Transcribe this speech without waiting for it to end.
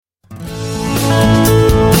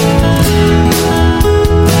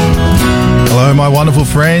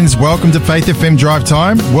friends. Welcome to Faith FM Drive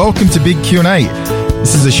Time. Welcome to Big Q&A.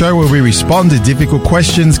 This is a show where we respond to difficult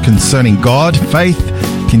questions concerning God, faith,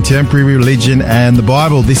 contemporary religion, and the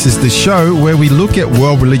Bible. This is the show where we look at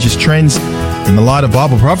world religious trends in the light of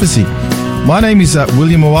Bible prophecy. My name is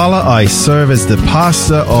William Awala. I serve as the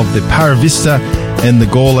pastor of the Paravista and the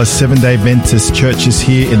Gawler Seventh-day Adventist churches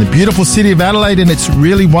here in the beautiful city of Adelaide, and it's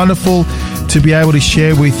really wonderful to be able to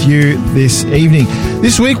share with you this evening.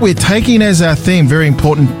 This week we're taking as our theme, very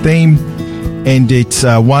important theme, and it's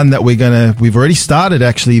one that we've already started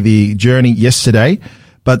actually the journey yesterday,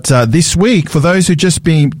 but this week, for those who've just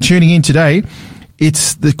been tuning in today,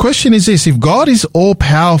 the question is this: if God is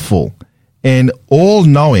all-powerful and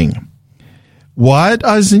all-knowing, why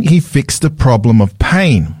doesn't he fix the problem of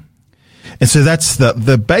pain? And so that's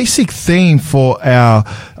the basic theme for our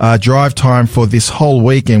drive time for this whole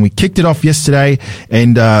week. And we kicked it off yesterday,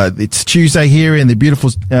 and it's Tuesday here in the beautiful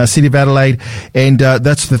city of Adelaide. And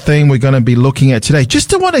that's the theme we're going to be looking at today. Just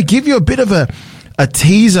to want to give you a bit of a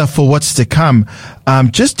teaser for what's to come,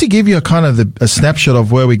 just to give you a kind of a snapshot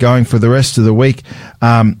of where we're going for the rest of the week.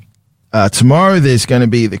 Tomorrow there's going to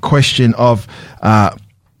be the question of,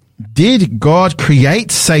 did God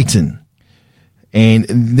create Satan? And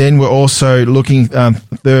then we're also looking, on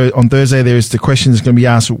Thursday, there is the question that's going to be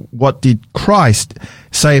asked, what did Christ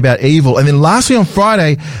say about evil? And then lastly, on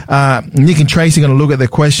Friday, Nick and Tracy are going to look at the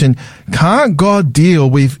question, can't God deal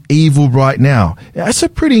with evil right now? That's a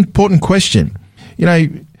pretty important question. You know,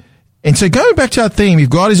 and so going back to our theme, if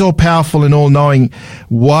God is all-powerful and all-knowing,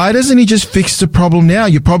 why doesn't he just fix the problem now?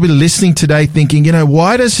 You're probably listening today thinking,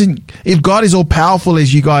 if God is all-powerful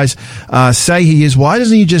as you guys say he is, why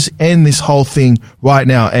doesn't he just end this whole thing right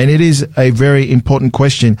now? And it is a very important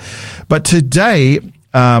question. But today,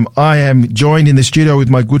 I am joined in the studio with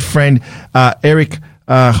my good friend, Eric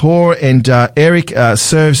Hoare, and Eric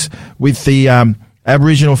serves with the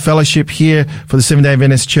Aboriginal Fellowship here for the Seventh-day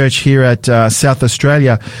Adventist Church here at South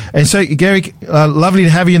Australia. And so, Garrick, lovely to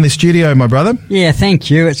have you in the studio, my brother. Yeah,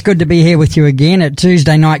 thank you. It's good to be here with you again.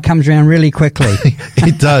 Tuesday night comes around really quickly.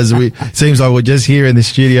 It does. Seems like we're just here in the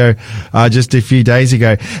studio just a few days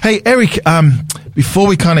ago. Hey, Eric, before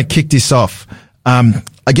we kind of kick this off, I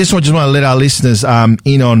guess I just want to let our listeners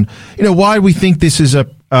in on, why we think this is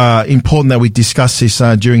important that we discuss this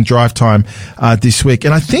during drive time this week.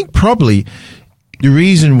 And I think probably the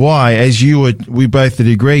reason why, as we both would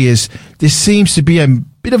agree, is there seems to be a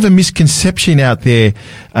bit of a misconception out there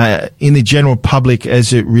in the general public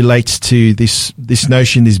as it relates to this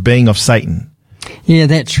notion, this being of Satan. Yeah,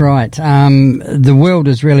 that's right. The world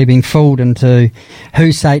is really being fooled into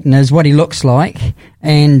who Satan is, what he looks like,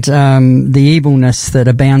 and the evilness that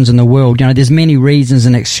abounds in the world. There's many reasons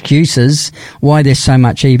and excuses why there's so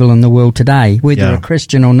much evil in the world today, whether a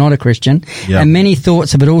Christian or not a Christian, and many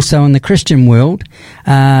thoughts of it also in the Christian world,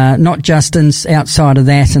 not just outside of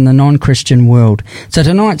that in the non-Christian world. So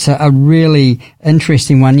tonight's a really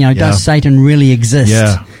interesting one. Does Satan really exist?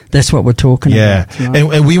 Yeah. That's what we're talking about. Yeah,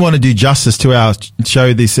 and we want to do justice to our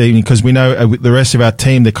show this evening because we know the rest of our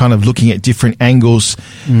team, they're kind of looking at different angles,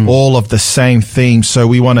 all of the same theme. So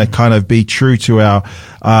we want to kind of be true to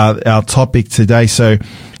our topic today. So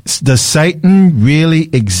does Satan really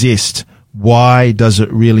exist? Why does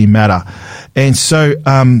it really matter? And so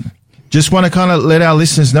just want to kind of let our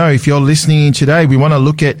listeners know, if you're listening in today, we want to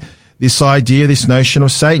look at this idea, this notion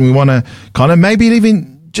of Satan. We want to kind of maybe even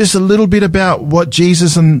just a little bit about what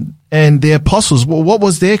Jesus and the apostles, what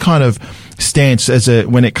was their kind of stance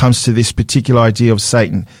when it comes to this particular idea of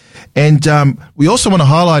Satan. And we also want to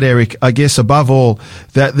highlight, Eric, I guess above all,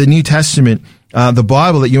 that the New Testament, the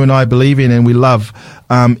Bible that you and I believe in and we love,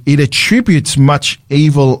 it attributes much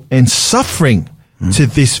evil and suffering to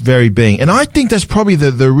this very being. And I think that's probably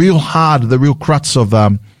the real heart, the real crux of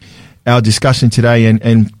our discussion today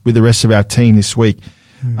and with the rest of our team this week.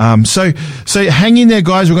 So hang in there,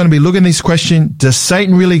 guys. We're going to be looking at this question. Does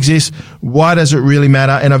Satan really exist? Why does it really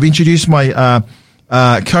matter? And I've introduced my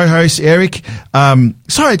co-host, Eric.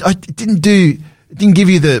 Sorry, I didn't give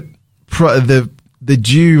you the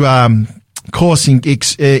due course in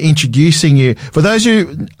introducing you. For those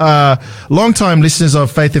who are long-time listeners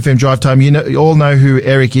of Faith FM Drive Time, you all know who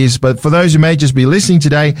Eric is. But for those who may just be listening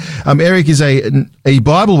today, Eric is a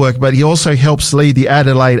Bible worker, but he also helps lead the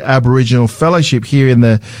Adelaide Aboriginal Fellowship here in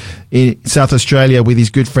South Australia with his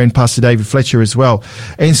good friend Pastor David Fletcher as well.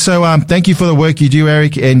 And so thank you for the work you do,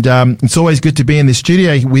 Eric, and it's always good to be in the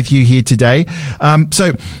studio with you here today.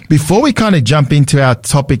 So before we kind of jump into our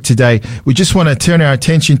topic today, we just want to turn our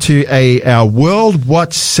attention to our World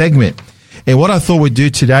Watch segment. And what I thought we'd do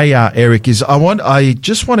today, Eric, is I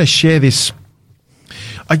just want to share this,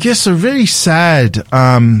 I guess, a very sad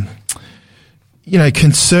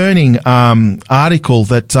concerning article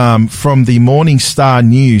that from the Morning Star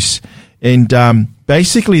News, and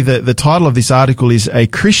basically the title of this article is "A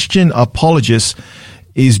Christian Apologist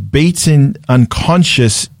is Beaten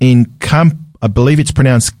Unconscious in I believe it's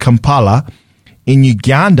pronounced Kampala in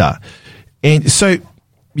Uganda." And so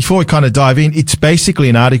before we kind of dive in, it's basically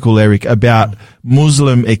an article, Eric, about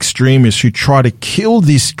Muslim extremists who try to kill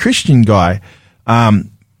this Christian guy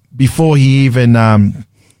before he even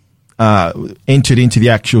entered into the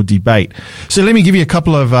actual debate. So let me give you a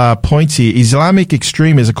couple of points here. Islamic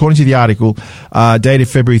extremists, according to the article, dated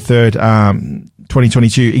February 3rd,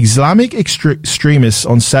 2022, Islamic extremists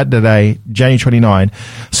on Saturday, January 29,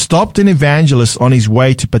 stopped an evangelist on his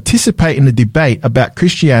way to participate in a debate about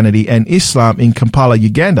Christianity and Islam in Kampala,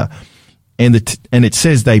 Uganda. And it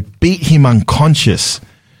says they beat him unconscious.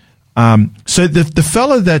 So the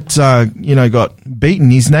fellow that, got beaten,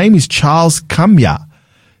 his name is Charles Kamya.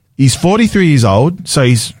 He's 43 years old. So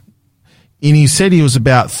he said he was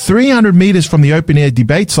about 300 meters from the open air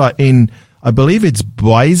debate site in, I believe it's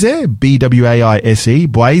Bwaise, B-W-A-I-S-E,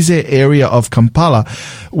 Bwaise area of Kampala.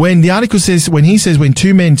 When the article says, when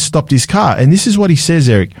two men stopped his car, and this is what he says,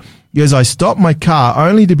 Eric. He goes, "I stopped my car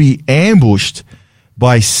only to be ambushed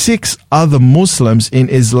by 6 other Muslims in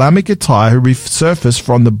Islamic attire who resurfaced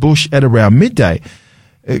from the bush at around midday."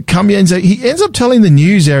 He ends up telling the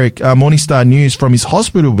news, Eric, Morning Star News, from his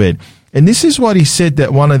hospital bed. And this is what he said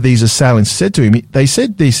that one of these assailants said to him. They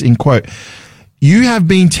said this in quote, "You have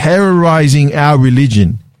been terrorizing our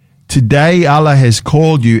religion. Today Allah has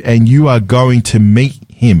called you and you are going to meet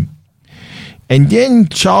him." And then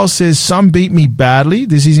Charles says, "Some beat me badly."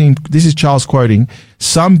 This is Charles quoting.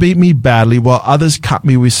 "Some beat me badly while others cut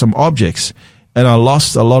me with some objects. And I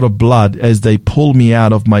lost a lot of blood as they pulled me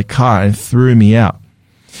out of my car and threw me out."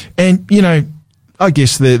 And, I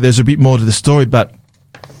guess there's a bit more to the story, but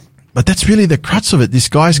that's really the crux of it. This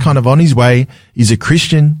guy's kind of on his way. He's a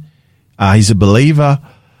Christian. He's a believer.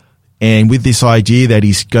 And with this idea that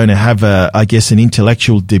he's going to have an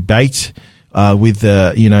intellectual debate, with,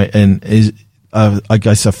 a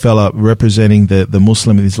fella representing the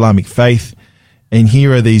Muslim and Islamic faith. And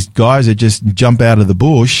here are these guys that just jump out of the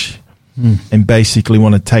bush and basically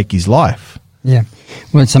want to take his life. Yeah.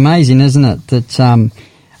 Well, it's amazing, isn't it,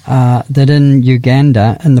 that in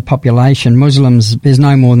Uganda, in the population, Muslims, there's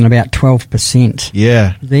no more than about 12%.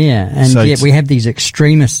 Yeah. There. And so yet we have these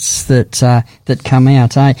extremists that come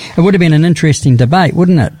out, eh? It would have been an interesting debate,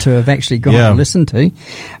 wouldn't it, to have actually gone and listened to.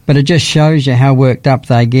 But it just shows you how worked up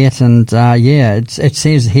they get. And, it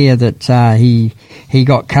says here that, he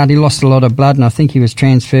got cut. He lost a lot of blood, and I think he was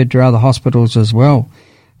transferred to other hospitals as well.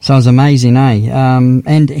 So it was amazing, eh?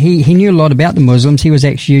 And he knew a lot about the Muslims. He was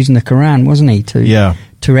actually using the Quran, wasn't he,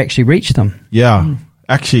 to actually reach them. Yeah.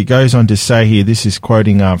 Actually, it goes on to say here, this is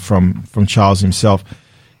quoting from Charles himself.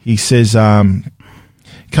 He says,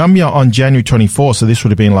 Kamya on January 24, so this would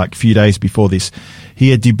have been like a few days before this, he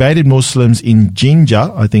had debated Muslims in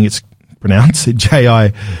Jinja, I think it's pronounced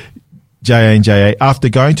J-I-J-A-N-J-A, after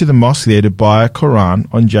going to the mosque there to buy a Quran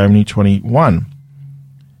on January 21.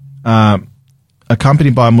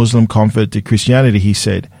 Accompanied by a Muslim convert to Christianity, he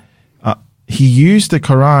said. He used the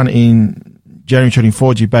Quran in January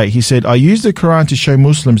 24 debate. He said, "I use the Quran to show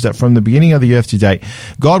Muslims that from the beginning of the earth to date,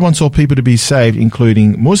 God wants all people to be saved,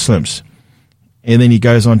 including Muslims." And then he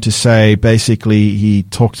goes on to say, basically, he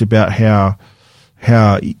talked about how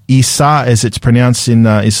Isa, as it's pronounced in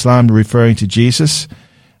Islam, referring to Jesus.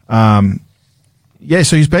 So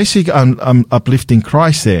he's basically uplifting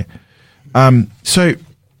Christ there. So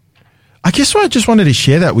I guess I just wanted to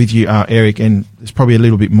share that with you, Eric, and there's probably a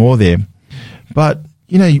little bit more there. But,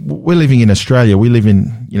 we're living in Australia. We live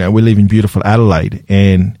in beautiful Adelaide,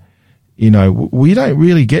 and, we don't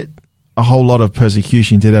really get a whole lot of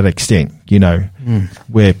persecution to that extent,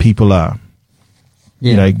 where people are,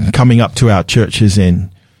 coming up to our churches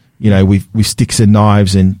and, with sticks and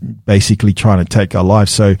knives and basically trying to take our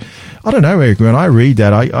lives. So I don't know, Eric, when I read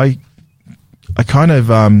that, I kind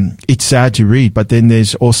of, it's sad to read, but then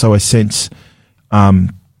there's also a sense,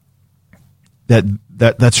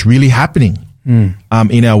 that's really happening.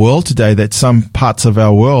 In our world today, that some parts of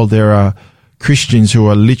our world, there are Christians who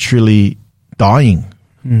are literally dying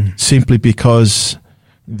simply because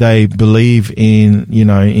they believe in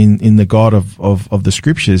the God of the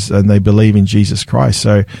scriptures, and they believe in Jesus Christ.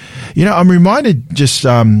 So, I'm reminded just,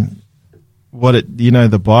 what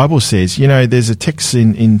the Bible says. There's a text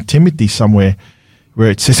in Timothy somewhere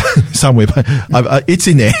where it says somewhere, but it's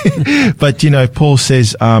in there. But, Paul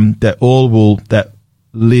says, that all that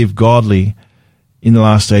live godly in the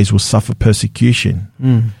last days will suffer persecution.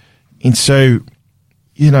 And so,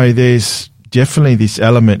 there's definitely this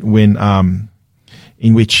element when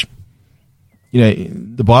in which,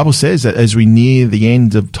 the Bible says that as we near the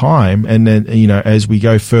end of time, and then, as we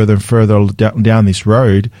go further and further down this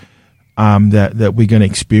road, that we're going to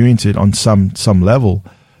experience it on some level.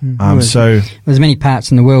 There's many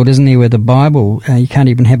parts in the world, isn't there, where the Bible, you can't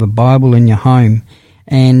even have a Bible in your home.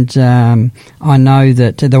 And I know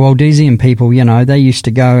that the Waldensian people, they used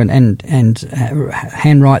to go and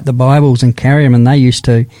handwrite the Bibles and carry them, and they used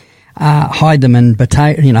to hide them in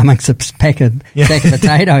amongst a sack of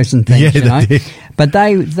potatoes and things, But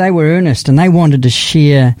they were earnest, and they wanted to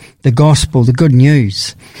share the gospel, the good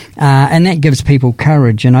news, and that gives people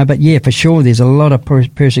courage, But yeah, for sure, there's a lot of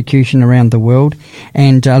persecution around the world,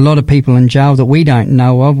 and a lot of people in jail that we don't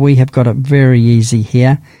know of. We have got it very easy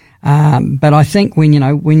here. But I think when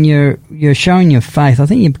you're showing your faith, I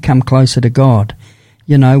think you become closer to God.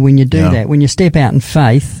 When you do that, when you step out in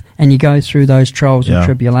faith and you go through those trials and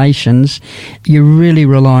tribulations, you really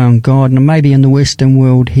rely on God. And maybe in the Western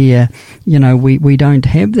world here, we don't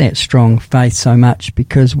have that strong faith so much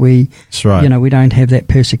because we don't have that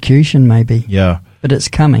persecution maybe. Yeah. But it's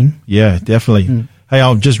coming. Yeah, definitely. Hey,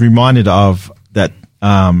 I'm just reminded of that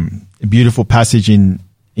beautiful passage in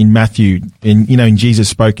Matthew, in Jesus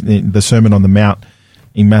spoke in the Sermon on the Mount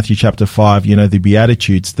in Matthew chapter 5, the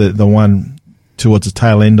Beatitudes, the one towards the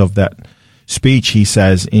tail end of that speech, he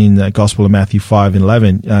says in the Gospel of Matthew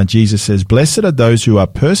 5:11, Jesus says, "Blessed are those who are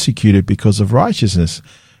persecuted because of righteousness,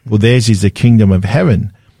 for theirs is the kingdom of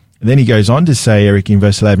heaven." And then he goes on to say, Eric, in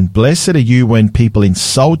verse 11, "Blessed are you when people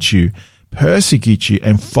insult you, persecute you,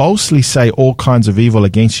 and falsely say all kinds of evil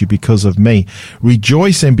against you because of me.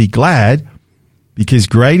 Rejoice and be glad, because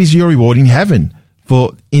great is your reward in heaven.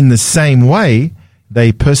 For in the same way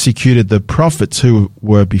they persecuted the prophets who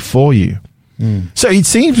were before you." So it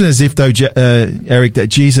seems as if, though, Eric, that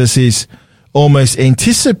Jesus is almost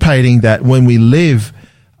anticipating that when we live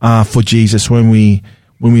for Jesus, when we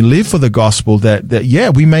live for the gospel,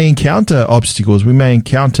 that we may encounter obstacles, we may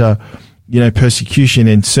encounter persecution,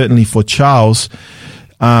 and certainly for Charles,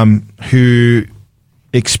 who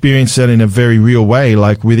experienced that in a very real way,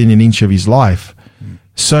 like within an inch of his life.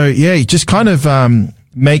 So it just kind of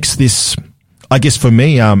makes this, I guess for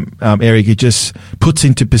me, Eric, it just puts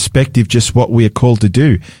into perspective just what we are called to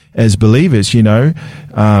do as believers, Well,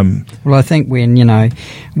 I think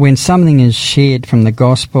when something is shared from the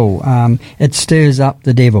gospel, it stirs up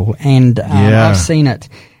the devil, and I've seen it.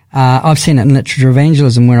 I've seen it in literature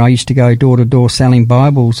evangelism, where I used to go door to door selling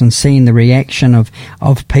Bibles and seeing the reaction of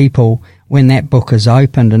people when that book is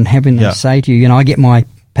opened, and having them say to you, I get my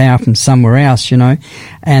power from somewhere else,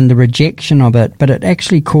 and the rejection of it. But it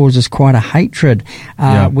actually causes quite a hatred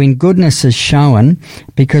when goodness is shown,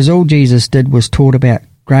 because all Jesus did was taught about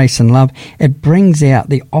grace and love. It brings out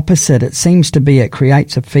the opposite. It seems to be, it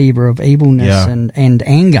creates a fever of evilness and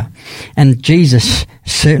anger. And Jesus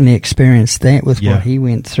certainly experienced that with what he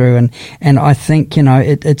went through. And I think,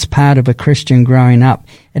 it's part of a Christian growing up.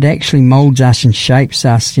 It actually molds us and shapes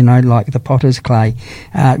us, like the potter's clay,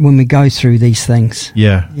 when we go through these things.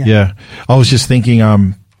 Yeah. I was just thinking,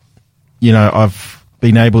 I've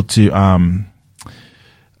been able to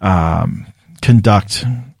conduct,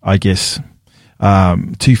 I guess,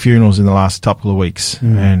 2 funerals in the last couple of weeks,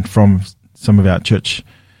 and from some of our church,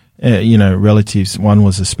 relatives. One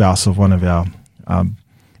was the spouse of one of our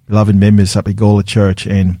beloved members up at Gawler Church,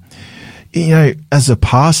 and as a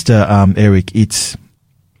pastor, Eric, it's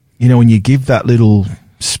when you give that little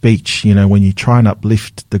speech, when you try and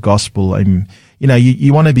uplift the gospel, and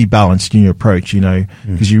you want to be balanced in your approach,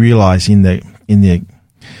 because you realize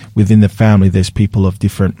within the family there's people of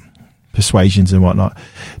different persuasions and whatnot,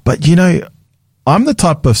 but I'm the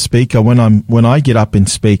type of speaker, when I get up and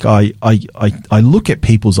speak, I look at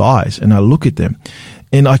people's eyes, and I look at them,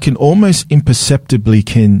 and I can almost imperceptibly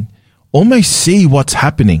see what's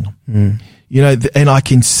happening. And I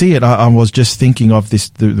can see it. I was just thinking of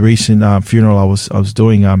the recent funeral I was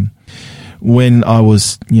doing, when I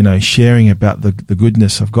was sharing about the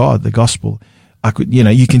goodness of God, the gospel. I could,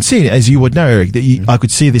 you can see it, as you would know, Eric, that I could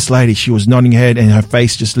see this lady, she was nodding her head and her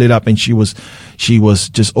face just lit up, and she was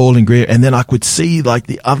just all in grief. And then I could see like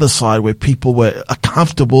the other side where people were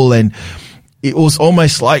uncomfortable, and it was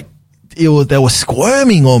almost like they were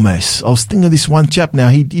squirming almost. I was thinking of this one chap now,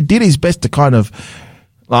 he did his best to kind of,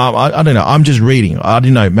 I don't know, I'm just reading. I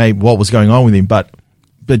didn't know maybe what was going on with him, but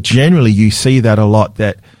generally you see that a lot,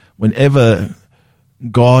 that whenever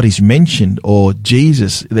God is mentioned, or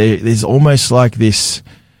Jesus, there's almost like this,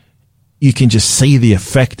 you can just see the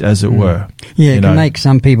effect, as it were. Yeah, it can make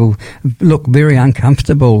some people look very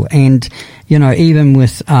uncomfortable, and even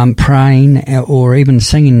with praying or even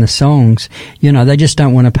singing the songs, they just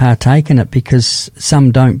don't want to partake in it because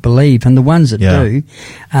some don't believe. And the ones that do,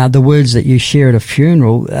 the words that you share at a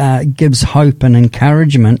funeral gives hope and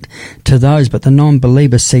encouragement to those, but the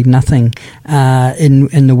non-believers see nothing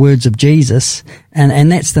in the words of Jesus.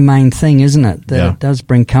 And that's the main thing, isn't it? That it does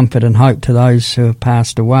bring comfort and hope to those who have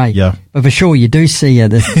passed away. Yeah. But for sure, you do see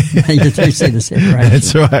the separation.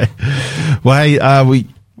 That's right. Well, hey,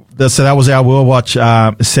 so that was our World Watch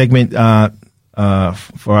segment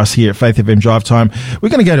for us here at Faith FM Drive Time. We're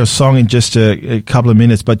going to go to a song in just a couple of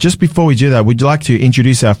minutes, but just before we do that, we'd like to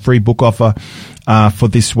introduce our free book offer for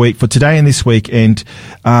this week, for today and this week. And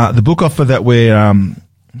the book offer that we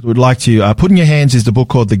would like to put in your hands is the book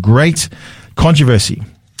called The Great Controversy.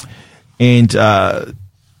 And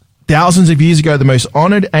thousands of years ago, the most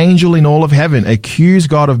honored angel in all of heaven accused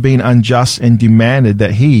God of being unjust and demanded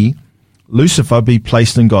that he, Lucifer, be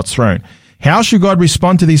placed on God's throne. How should God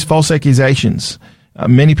respond to these false accusations?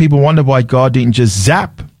 Many people wonder why God didn't just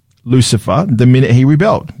zap Lucifer the minute he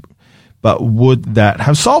rebelled. But would that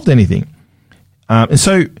have solved anything? And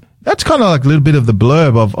so that's kind of like a little bit of the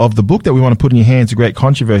blurb of the book that we want to put in your hands, A Great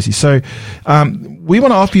Controversy. So we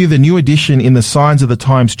want to offer you the new edition in the Signs of the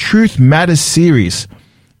Times Truth Matters series.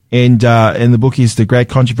 And the book is The Great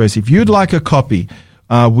Controversy. If you'd like a copy,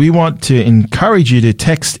 we want to encourage you to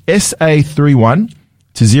text SA31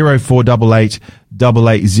 to 0488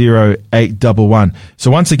 880 811.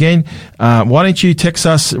 So once again, why don't you text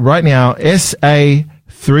us right now,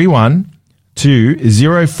 SA31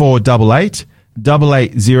 to 0488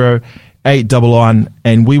 880 811,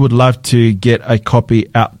 and we would love to get a copy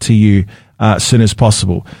out to you as soon as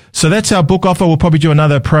possible. So that's our book offer. We'll probably do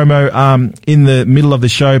another promo in the middle of the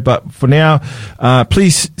show, but for now,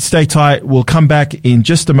 please stay tight. We'll come back in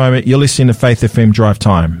just a moment. You're listening to Faith FM Drive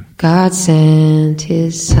Time. God sent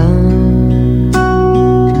his son.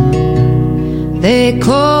 They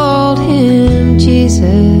called him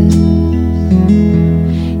Jesus.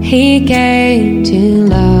 He came to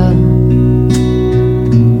love,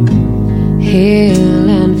 heal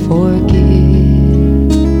and forgive.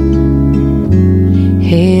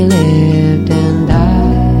 He lived and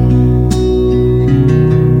died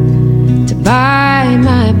to buy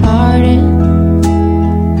my pardon.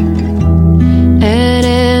 An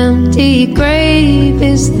empty grave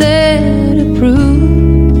is there to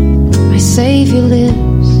prove my Savior lives.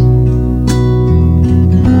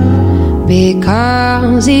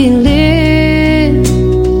 Because he lives,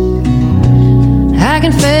 I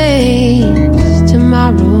can face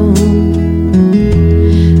tomorrow.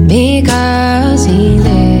 Because he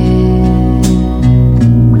lives,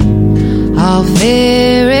 all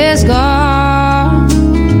fear is gone.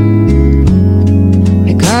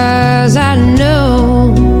 Because I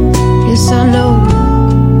know, yes I know,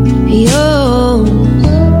 he owns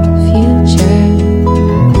the future.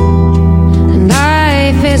 And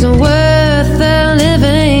life isn't worth the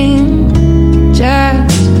living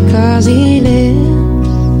just because he lives.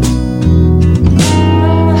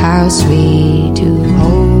 How sweet to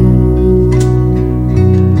hold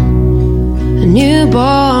a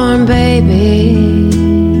newborn baby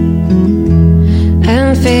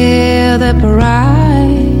and feel the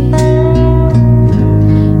pride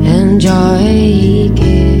and joy he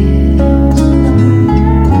gives.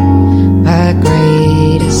 But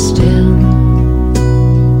greater still,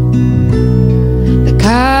 the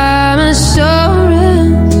calm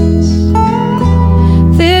assurance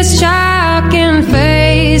this child can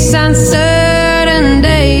face uncertain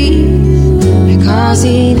days. Because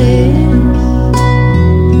he lives,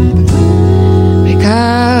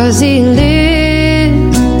 because he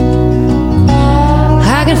lives,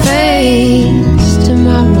 I can face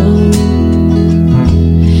tomorrow.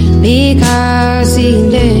 Because he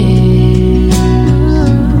lives,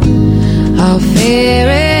 all fear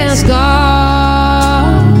is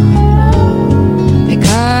gone.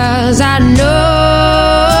 Because I know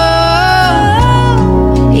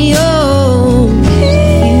he owns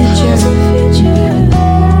the future.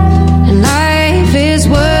 And life is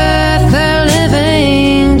worth the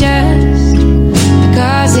living just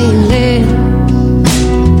because he lives.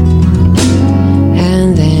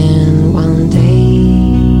 And then one day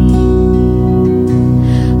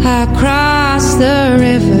across the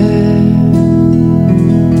river,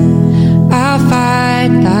 I'll fight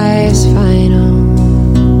life's final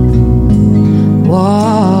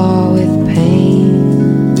war with pain.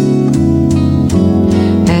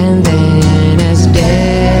 And then as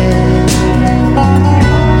death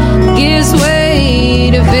gives way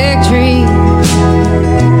to victory,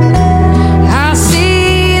 I'll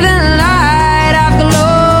see the light of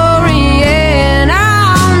glory, and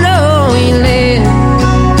I'll know he lives.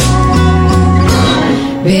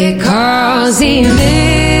 Because he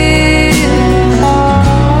lives,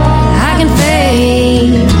 I can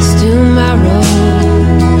face tomorrow.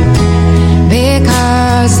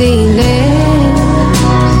 Because he lives,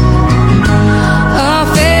 all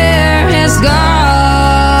fear is gone.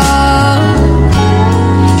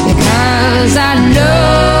 Because I know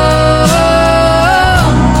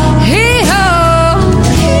he holds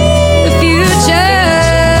the future,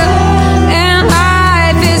 and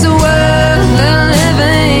life is worth the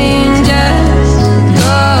living just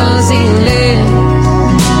because he lives.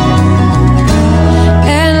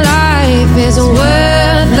 And life is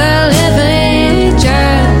worth the living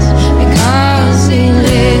just because he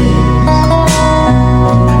lives.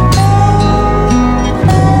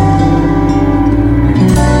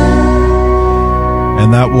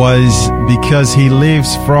 And that was Because He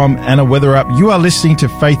Lives from Anna Weatherup. You are listening to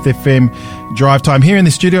Faith FM Drive Time here in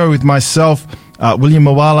the studio with myself, William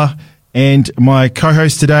Mawala, and my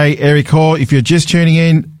co-host today, Eric Hall. If you're just tuning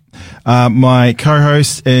in, my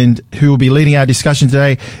co-host and who will be leading our discussion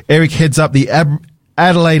today, Eric heads up the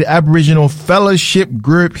Adelaide Aboriginal Fellowship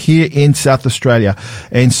Group here in South Australia.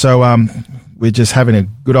 And so we're just having a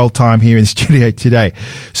good old time here in the studio today.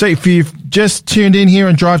 So if you've just tuned in here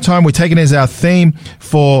on Drive Time, we're taking as our theme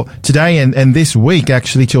for today and this week,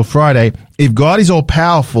 actually till Friday, if God is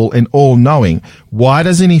all-powerful and all-knowing, why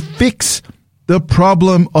doesn't he fix the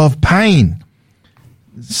problem of pain?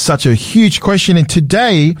 Such a huge question. And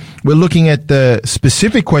today we're looking at the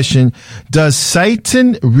specific question, does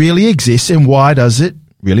Satan really exist and why does it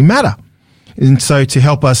really matter? And so to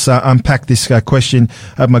help us unpack this question,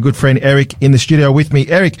 I have my good friend Eric in the studio with me.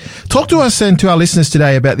 Eric, talk to us and to our listeners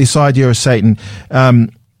today about this idea of Satan.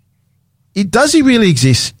 Does he really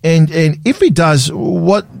exist? And if he does,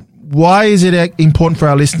 why is it important for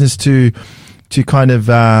our listeners to kind of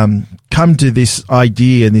come to this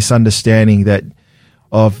idea and this understanding that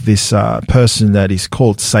of this person that is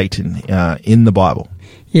called Satan in the Bible?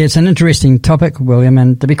 Yeah, it's an interesting topic, William,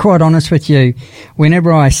 and to be quite honest with you,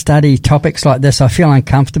 whenever I study topics like this, I feel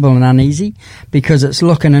uncomfortable and uneasy because it's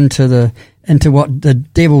looking into what the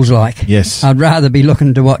devil's like. Yes. I'd rather be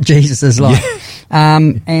looking to what Jesus is like. Yeah.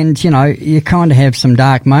 And you know, you kind of have some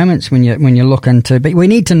dark moments when you look into, but we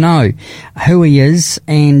need to know who he is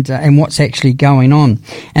and what's actually going on.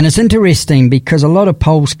 And it's interesting because a lot of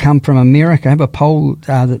polls come from America. I have a poll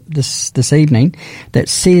this evening that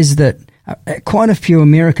says that quite a few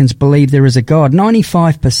Americans believe there is a God.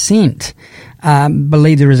 95%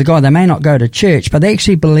 believe there is a God. They may not go to church, but they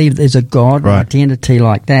actually believe there's a God, right, identity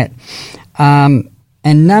like that. And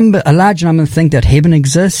a large number think that heaven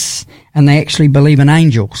exists, and they actually believe in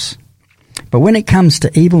angels. But when it comes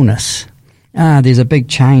to evilness, there's a big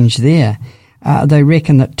change there. They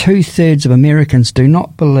reckon that 2/3 of Americans do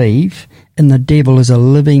not believe in the devil as a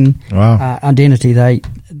living identity.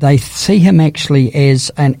 They see him actually as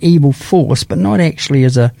an evil force, but not actually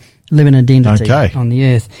as a living identity on the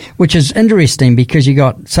earth, which is interesting because you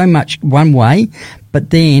got so much one way, but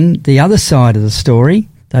then the other side of the story,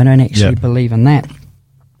 they don't actually believe in that.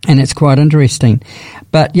 And it's quite interesting.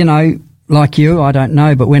 But, you know, like you, I don't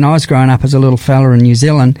know, but when I was growing up as a little fella in New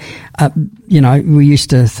Zealand, you know, we used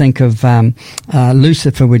to think of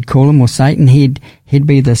Lucifer, we'd call him, or Satan. He'd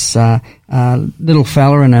be this little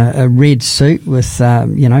fella in a red suit with,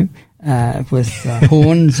 with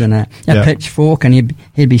horns and a pitchfork, and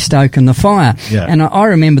he'd be stoking the fire. Yeah. And I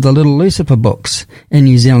remember the little Lucifer books in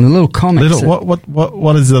New Zealand, the little comics.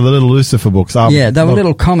 What is the little Lucifer books? They were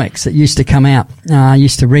little comics that used to come out. I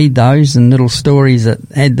used to read those and little stories that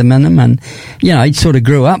had them in them, and you know, I sort of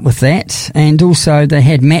grew up with that. And also, they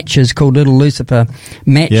had matches called Little Lucifer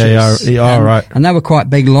matches. Right. And they were quite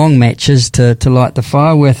big, long matches to light the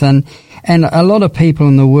fire with, and a lot of people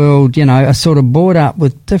in the world, you know, are sort of brought up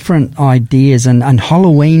with different ideas, and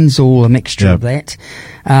Halloween's all a mixture of that.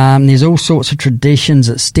 There's all sorts of traditions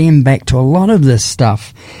that stem back to a lot of this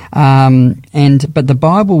stuff. But the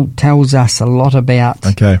Bible tells us a lot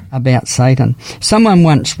about Satan. Someone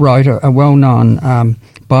once wrote, a well-known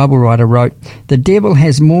Bible writer wrote, "The devil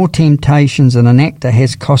has more temptations than an actor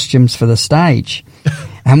has costumes for the stage."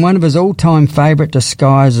 And one of his all-time favourite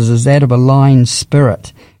disguises is that of a lying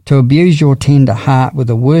spirit, to abuse your tender heart with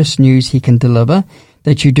the worst news he can deliver,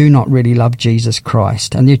 that you do not really love Jesus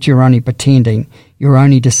Christ, and that you're only pretending, you're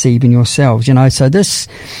only deceiving yourselves. You know, so this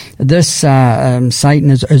Satan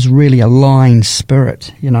is really a lying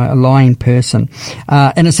spirit, you know, a lying person.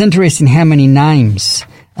 And it's interesting how many names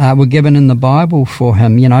were given in the Bible for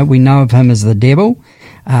him. You know, we know of him as the devil.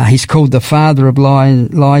 He's called the father of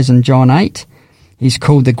lies in John 8. He's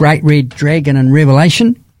called the great red dragon in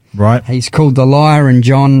Revelation. Right. He's called the liar in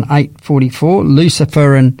John 8:44,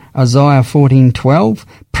 Lucifer in Isaiah 14:12,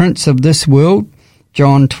 Prince of this world,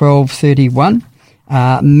 John 12:31.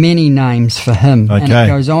 Many names for him. Okay. And it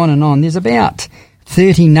goes on and on. There's about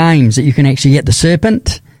 30 names that you can actually get. The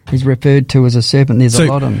serpent is referred to as a serpent. There's a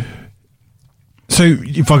lot of them. So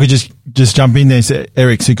if I could just jump in there,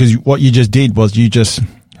 Eric, because what you just did was you just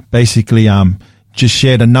basically just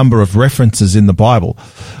shared a number of references in the Bible.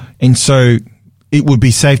 And so it would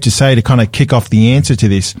be safe to say, to kind of kick off the answer to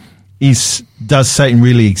this, is, does Satan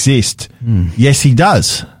really exist? Yes, he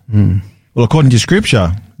does. Well, according to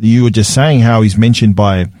Scripture, you were just saying how he's mentioned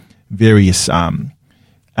by various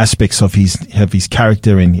aspects of his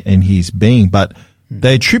character and his being, but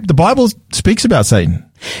the Bible speaks about Satan.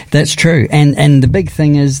 That's true. And the big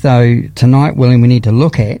thing is, though, tonight, William, we need to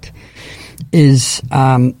look at is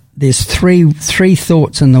there's three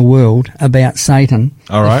thoughts in the world about Satan.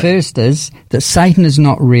 All right. The first is that Satan is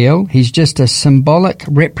not real. He's just a symbolic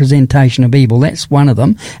representation of evil. That's one of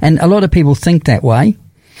them. And a lot of people think that way,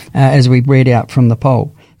 as we read out from the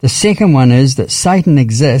poll. The second one is that Satan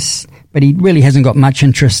exists, but he really hasn't got much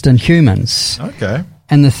interest in humans. Okay.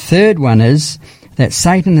 And the third one is that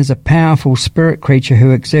Satan is a powerful spirit creature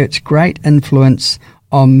who exerts great influence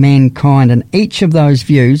on mankind. And each of those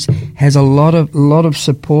views has a lot of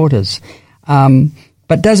supporters.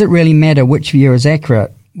 But does it really matter which view is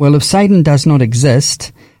accurate? Well, if Satan does not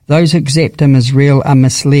exist, those who accept him as real are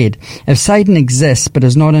misled. If Satan exists but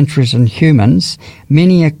is not interested in humans,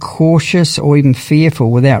 many are cautious or even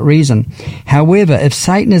fearful without reason. However, if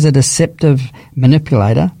Satan is a deceptive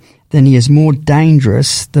manipulator, then he is more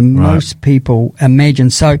dangerous than most people imagine.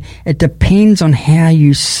 So it depends on how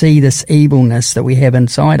you see this evilness that we have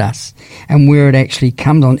inside us and where it actually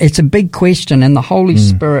comes on. It's a big question, and the Holy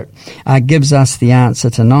Spirit gives us the answer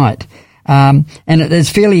tonight. And it is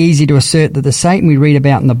fairly easy to assert that the Satan we read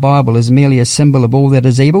about in the Bible is merely a symbol of all that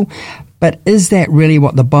is evil. But is that really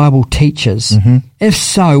what the Bible teaches? If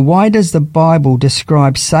so, why does the Bible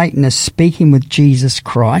describe Satan as speaking with Jesus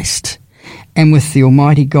Christ and with the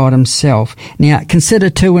Almighty God himself? Now, consider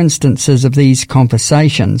two instances of these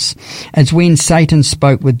conversations. It's when Satan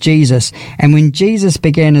spoke with Jesus, and when Jesus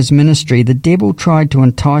began his ministry, the devil tried to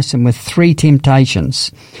entice him with three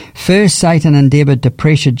temptations. First, Satan endeavored to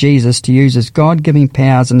pressure Jesus to use his God-given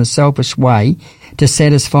powers in a selfish way to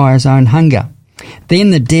satisfy his own hunger. Then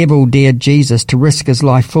the devil dared Jesus to risk his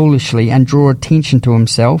life foolishly and draw attention to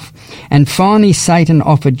himself. And finally, Satan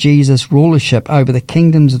offered Jesus rulership over the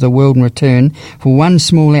kingdoms of the world in return for one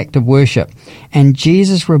small act of worship. And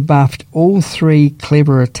Jesus rebuffed all three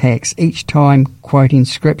clever attacks, each time quoting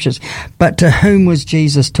scriptures. But to whom was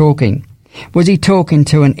Jesus talking? Was he talking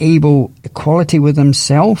to an evil equality with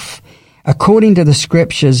himself? According to the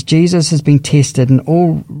scriptures, Jesus has been tested in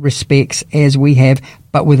all respects as we have,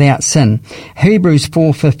 but without sin. Hebrews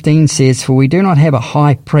 4:15 says, "For we do not have a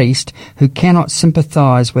high priest who cannot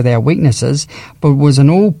sympathize with our weaknesses, but was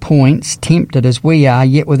in all points tempted as we are,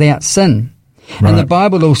 yet without sin." Right. And the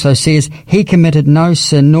Bible also says, "He committed no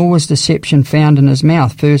sin, nor was deception found in his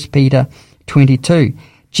mouth." 1 Peter 22.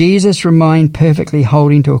 Jesus remained perfectly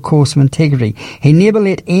holding to a course of integrity. He never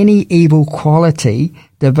let any evil quality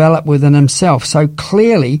develop within himself. So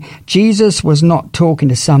clearly, Jesus was not talking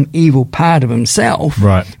to some evil part of himself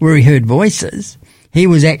where he heard voices. He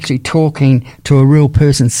was actually talking to a real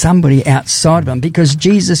person, somebody outside of him, because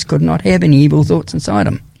Jesus could not have any evil thoughts inside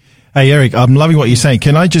him. Hey, Eric, I'm loving what you're saying.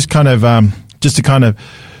 Can I just kind of, just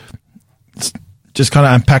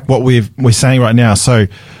to unpack what we're saying right now? So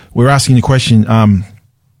we're asking the question,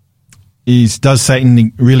 does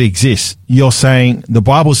Satan really exist? You're saying, the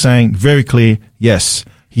Bible's saying very clear, yes,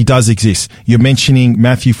 he does exist. You're mentioning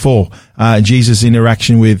Matthew 4, Jesus'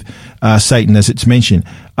 interaction with Satan, as it's mentioned.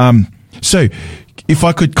 So if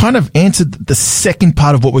I could kind of answer the second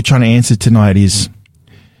part of what we're trying to answer tonight is,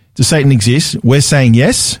 does Satan exist? We're saying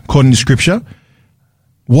yes, according to Scripture.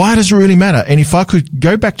 Why does it really matter? And if I could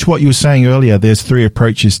go back to what you were saying earlier, there's three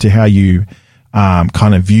approaches to how you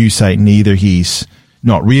kind of view Satan. Either he's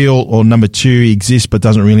not real, or number two, he exists but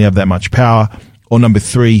doesn't really have that much power, or number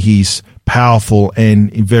three, he's powerful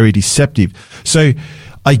and very deceptive. So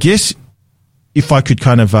I guess if I could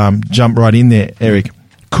kind of jump right in there, Eric,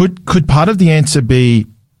 could part of the answer be,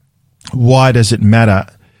 why does it matter,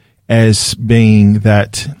 as being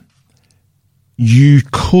that you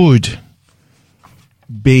could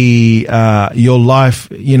be your life,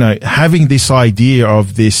 having this idea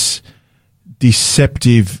of this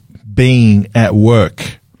deceptive being at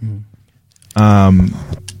work,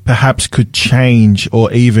 perhaps could change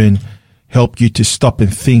or even help you to stop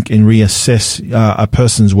and think and reassess a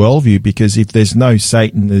person's worldview? Because if there's no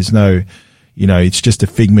Satan, there's no, it's just a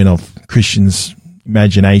figment of Christians'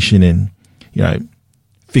 imagination and,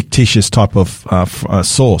 fictitious type of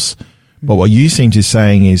source. But what you seem to be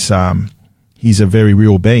saying is he's a very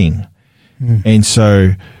real being. And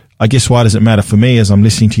so I guess why does it matter for me as I'm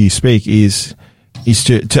listening to you speak is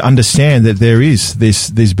to understand that there is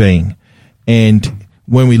this being. And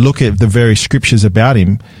when we look at the very scriptures about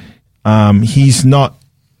him, he's not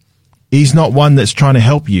one that's trying to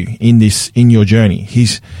help you in your journey.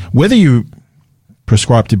 He's, whether you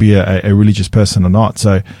prescribe to be a religious person or not.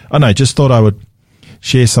 So I don't know, just thought I would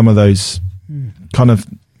share some of those kind of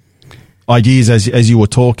ideas as you were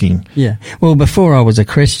talking. Yeah. Well, before I was a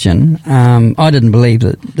Christian, I didn't believe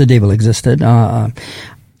that the devil existed. I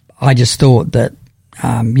just thought that,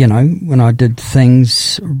 when I did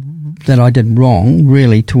things that I did wrong,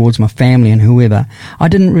 really, towards my family and whoever, I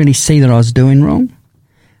didn't really see that I was doing wrong.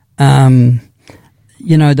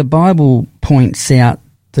 The Bible points out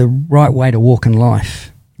the right way to walk in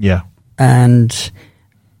life. Yeah. And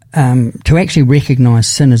to actually recognise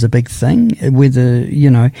sin is a big thing. Whether,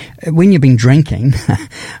 when you've been drinking,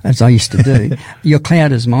 as I used to do, your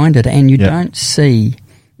cloud is minded and you don't see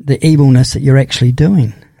the evilness that you're actually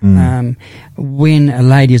doing. When a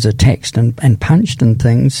lady is attacked and punched and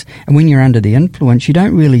things, and when you're under the influence, you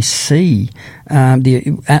don't really see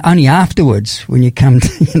only afterwards when you come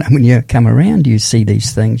when you come around, you see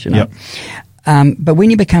these things. Yep. But when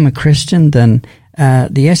you become a Christian, then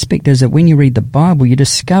the aspect is that when you read the Bible, you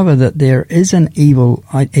discover that there is an evil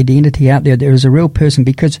identity out there. There is a real person,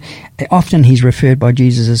 because often he's referred by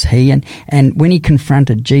Jesus as he. And when he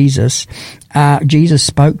confronted Jesus, Jesus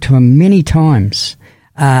spoke to him many times,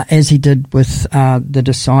 as he did with the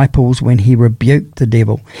disciples when he rebuked the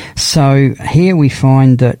devil. So here we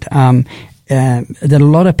find that that a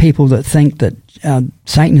lot of people that think that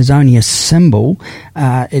Satan is only a symbol,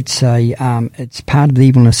 it's part of the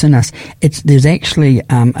evilness in us. There's actually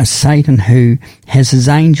a Satan who has his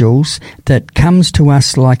angels that comes to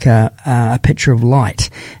us like a picture of light.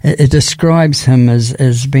 It describes him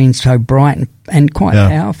as being so bright and quite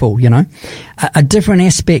powerful, a different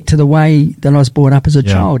aspect to the way that I was brought up as a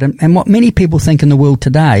child. And what many people think in the world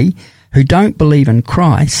today who don't believe in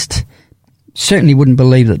Christ certainly wouldn't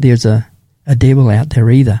believe that there's a devil out there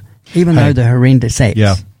either, even though the horrendous acts.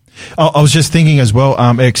 Yeah. I was just thinking as well,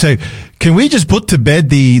 Eric, so can we just put to bed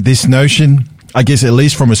this notion, I guess at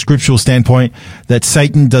least from a scriptural standpoint, that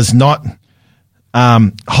Satan does not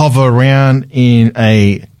hover around in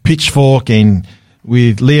a pitchfork and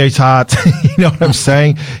with leotards, you know what I'm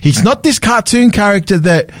saying? He's not this cartoon character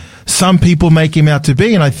that some people make him out to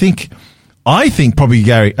be, and I think probably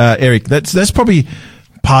Eric, that's probably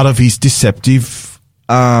part of his deceptive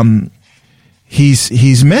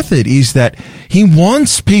his method is that he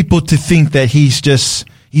wants people to think that he's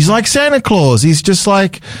like Santa Claus. He's just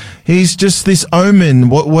this omen,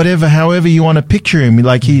 whatever, however you want to picture him.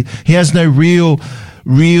 Like he has no real,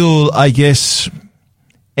 I guess,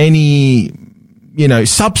 any,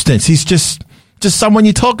 substance. He's just someone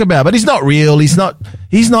you talk about, but he's not real. He's not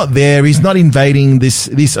there. He's not invading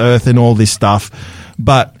this earth and all this stuff.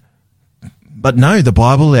 But no, the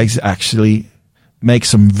Bible actually make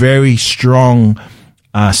some very strong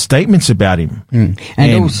statements about him.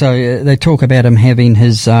 And also they talk about him having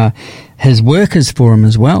his workers for him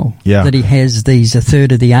as well. Yeah. That he has a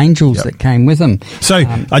third of the angels that came with him. So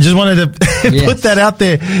I just wanted to put that out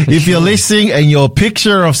there. If you're listening and your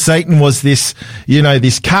picture of Satan was this,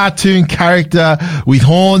 this cartoon character with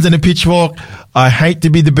horns and a pitchfork, I hate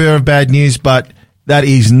to be the bearer of bad news, but that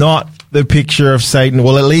is not the picture of Satan.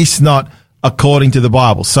 Well, at least not according to the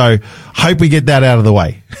Bible. So hope we get that out of the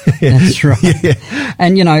way. That's right. Yeah.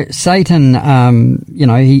 And, Satan,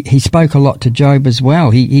 he spoke a lot to Job as well.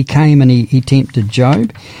 He came and he tempted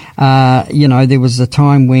Job. There was a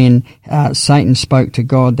time when Satan spoke to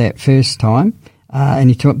God that first time,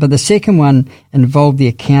 but the second one involved the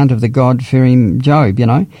account of the God-fearing Job,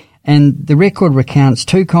 And the record recounts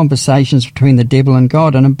two conversations between the devil and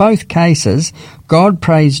God, and in both cases, God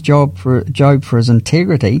praised Job for his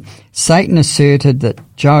integrity. Satan asserted that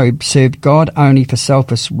Job served God only for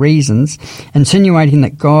selfish reasons, insinuating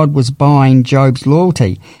that God was buying Job's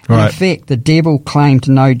loyalty. Right. In fact, the devil claimed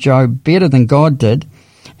to know Job better than God did,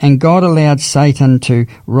 and God allowed Satan to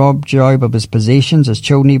rob Job of his possessions, his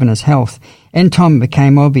children, even his health. In time, it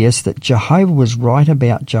became obvious that Jehovah was right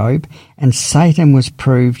about Job, and Satan was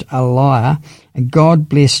proved a liar, and God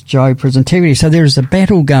blessed Job for his integrity. So there is a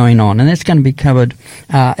battle going on, and that's going to be covered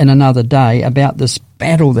in another day, about this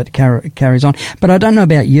battle that carries on. But I don't know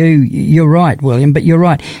about you. You're right, William, but you're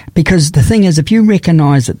right. Because the thing is, if you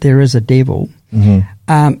recognise that there is a devil,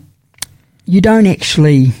 you don't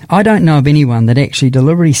actually, I don't know of anyone that actually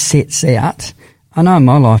deliberately sets out, I know in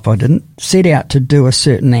my life I didn't, set out to do a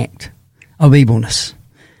certain act of evilness.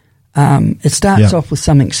 It starts off with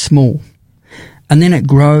something small, and then it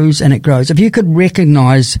grows and it grows. If you could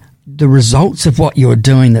recognise the results of what you're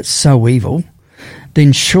doing that's so evil,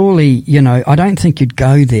 then surely, I don't think you'd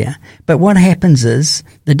go there. But what happens is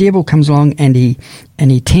the devil comes along and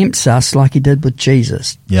he tempts us like he did with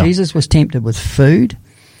Jesus. Yeah. Jesus was tempted with food.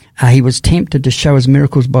 He was tempted to show his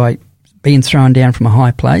miracles by being thrown down from a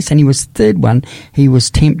high place. And he was third one, he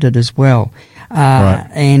was tempted as well. Right.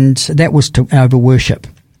 And that was to over worship.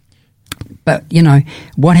 But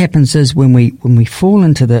what happens is when we fall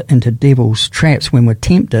into devil's traps, when we're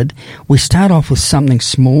tempted, we start off with something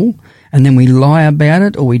small, and then we lie about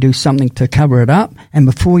it, or we do something to cover it up, and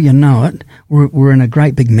before you know it, we're in a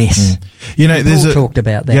great big mess. Paul talked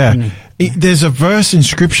about that. Yeah, Didn't he? There's a verse in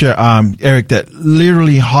Scripture, Eric, that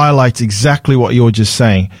literally highlights exactly what you're just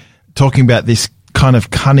saying, talking about this kind of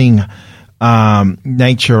cunning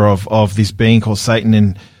nature of this being called Satan.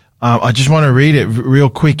 And I just want to read it real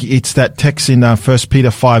quick. It's that text in 1 Peter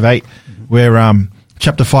 5:8, where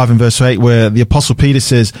chapter 5 and verse 8, where the Apostle Peter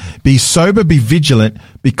says, "Be sober, be vigilant,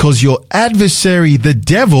 because your adversary, the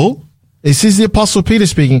devil," this is the Apostle Peter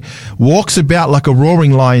speaking, "walks about like a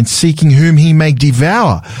roaring lion, seeking whom he may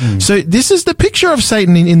devour." So this is the picture of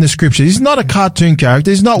Satan in the Scripture. He's not a cartoon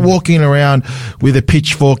character. He's not walking around with a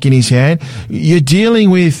pitchfork in his hand. You're dealing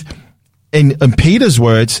with, in Peter's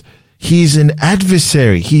words, he's an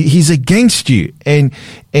adversary. He's against you, and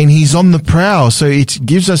he's on the prowl. So it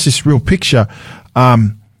gives us this real picture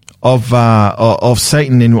of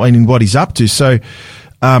Satan and what he's up to. So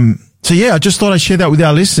yeah, I just thought I'd share that with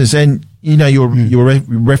our listeners. And you're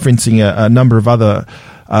referencing a number of other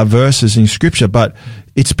verses in Scripture, but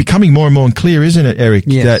it's becoming more and more clear, isn't it, Eric?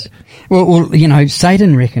 Yes. Well,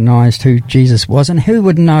 Satan recognised who Jesus was, and who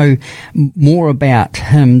would know more about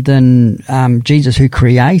him than Jesus, who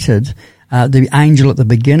created the angel at the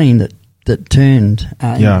beginning that turned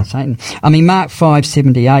into Satan. I mean, Mark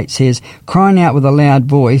 5:78 says, "Crying out with a loud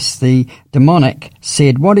voice, the demonic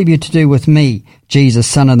said, 'What have you to do with me, Jesus,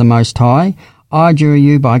 Son of the Most High? I adjure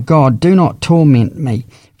you by God, do not torment me.'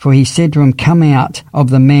 For he said to him, 'Come out of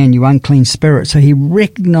the man, you unclean spirit.'" So he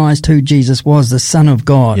recognized who Jesus was, the Son of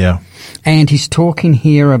God. Yeah. And he's talking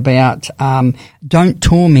here about, don't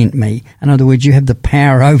torment me. In other words, you have the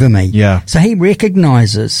power over me. Yeah. So he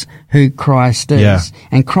recognizes who Christ is. Yeah.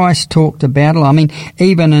 And Christ talked about it. I mean,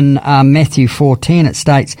 even in Matthew 4:10 it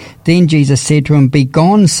states, "Then Jesus said to him,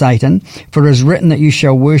 'Begone, Satan, for it is written that you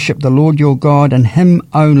shall worship the Lord your God, and him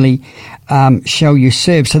only shall you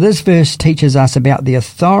serve.'" So this verse teaches us about the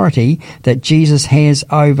authority that Jesus has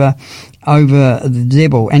over the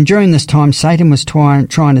devil. And during this time, Satan was trying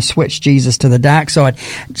to switch Jesus to the dark side.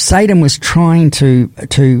 Satan was trying to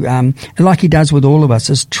like he does with all of us,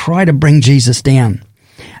 is try to bring Jesus down.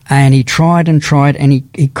 And he tried and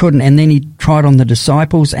he couldn't. And then he tried on the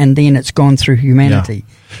disciples, and then it's gone through humanity.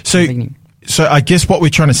 Yeah. So I guess what we're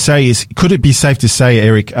trying to say is, could it be safe to say,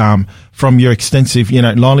 Eric, from your extensive,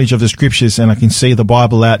 knowledge of the Scriptures, and I can see the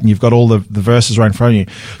Bible out and you've got all the verses right in front of you.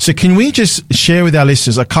 So can we just share with our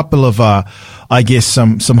listeners a couple of,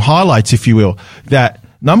 some highlights, if you will, that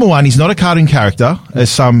number one, he's not a cartoon character, as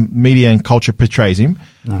some media and culture portrays him.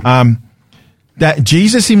 No. That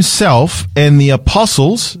Jesus himself and the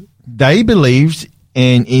apostles, they believed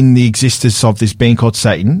in the existence of this being called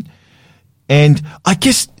Satan. And I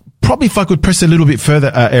guess, probably if I could press a little bit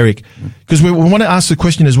further, Eric, because we want to ask the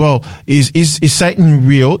question as well, is Satan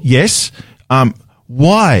real? Yes.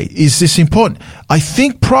 Why is this important? I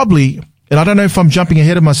think probably, and I don't know if I'm jumping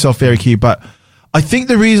ahead of myself, Eric, here, but I think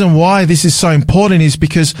the reason why this is so important is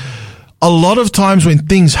because a lot of times when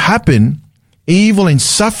things happen, evil and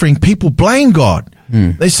suffering, people blame God.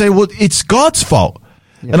 They say, well, it's God's fault.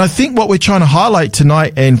 Yep. And I think what we're trying to highlight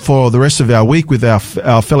tonight and for the rest of our week with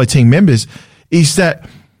our fellow team members is that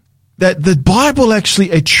the Bible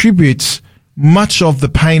actually attributes much of the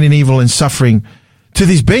pain and evil and suffering to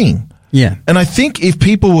this being. Yeah. And I think if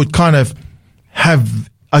people would kind of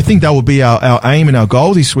I think that would be our aim and our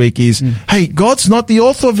goal this week is, hey, God's not the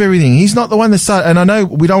author of everything. He's not the one that started. And I know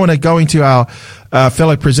we don't want to go into our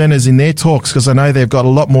fellow presenters in their talks, because I know they've got a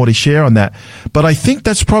lot more to share on that. But I think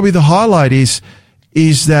that's probably the highlight is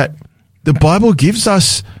that the Bible gives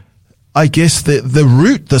us, I guess, the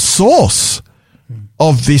root, the source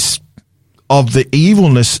of the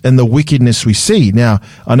evilness and the wickedness we see. Now,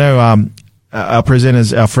 I know our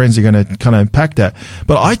presenters, our friends are going to kind of unpack that.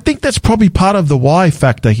 But I think that's probably part of the why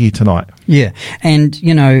factor here tonight. Yeah. And,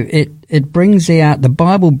 it brings out, the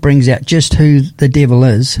Bible brings out just who the devil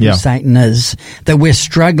is, who Satan is, that we're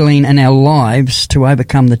struggling in our lives to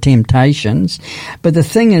overcome the temptations. But the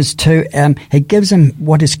thing is too, it gives him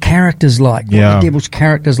what his character's like, what the devil's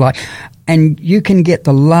character's like. And you can get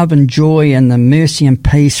the love and joy and the mercy and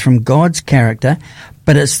peace from God's character,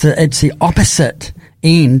 but it's the opposite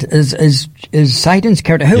end is Satan's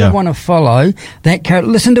character. Who would want to follow that character?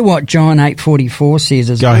 Listen to what John 8:44 says.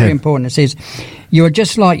 It's very important. It says, "You are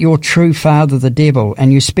just like your true father, the devil,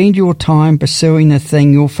 and you spend your time pursuing the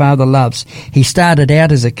thing your father loves. He started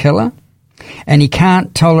out as a killer, and he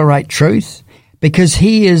can't tolerate truth because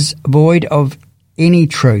he is void of any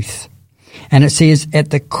truth." And it says, at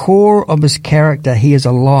the core of his character, he is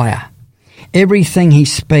a liar. Everything he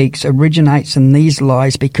speaks originates in these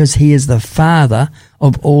lies because he is the father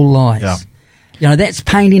of all lies. Yeah. That's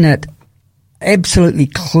painting it absolutely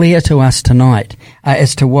clear to us tonight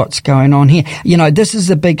as to what's going on here. This is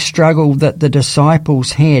the big struggle that the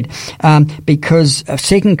disciples had because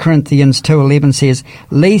 2 Corinthians 2:11 says,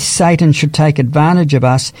 "Lest Satan should take advantage of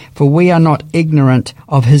us, for we are not ignorant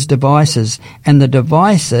of his devices." And the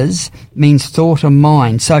devices means thought or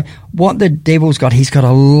mind. So what the devil's got, he's got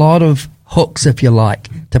a lot of hooks, if you like,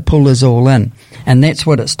 to pull us all in. And that's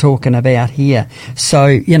what it's talking about here.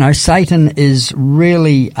 So, Satan is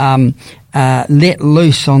really let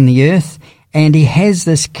loose on the earth, and he has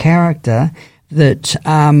this character that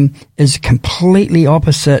is completely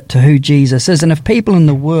opposite to who Jesus is. And if people in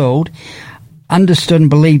the world understood and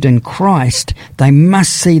believed in Christ, they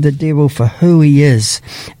must see the devil for who he is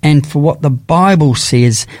and for what the Bible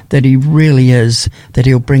says that he really is, that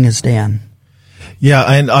he'll bring us down. Yeah,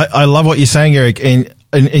 and I love what you're saying, Eric. And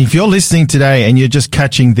if you're listening today and you're just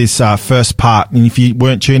catching this first part, and if you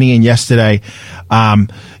weren't tuning in yesterday,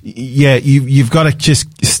 you've got to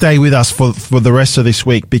just stay with us for the rest of this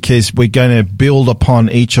week, because we're going to build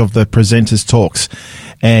upon each of the presenters' talks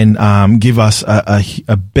and give us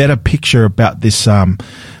a better picture about this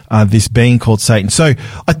this being called Satan. So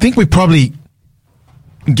I think we probably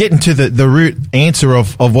get into the root answer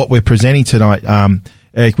of what we're presenting tonight,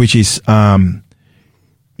 Eric, which is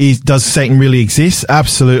does Satan really exist?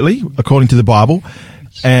 Absolutely, according to the Bible.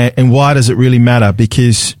 And why does it really matter?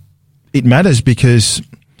 Because it matters because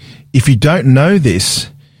if you don't know this,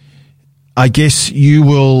 I guess you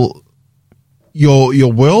will, your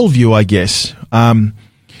worldview, I guess,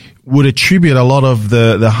 would attribute a lot of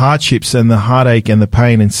the hardships and the heartache and the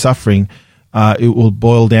pain and suffering. It will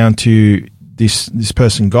boil down to this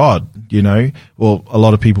person, God, Well, a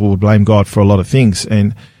lot of people would blame God for a lot of things.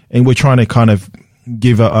 And we're trying to kind of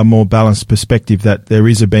give a more balanced perspective that there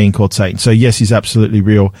is a being called Satan. So yes, he's absolutely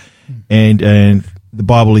real, and the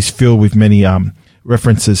Bible is filled with many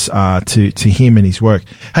references to him and his work.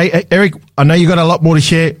 Hey, Eric, I know you got a lot more to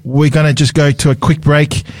share. We're going to just go to a quick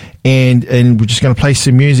break, and we're just going to play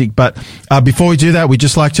some music. But before we do that, we'd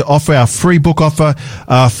just like to offer our free book offer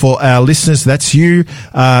for our listeners. That's you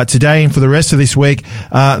today and for the rest of this week.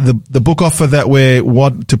 The book offer that we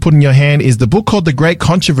want to put in your hand is the book called The Great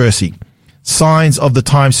Controversy, Signs of the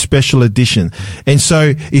Times Special Edition. And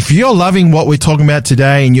so if you're loving what we're talking about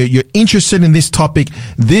today and you're interested in this topic,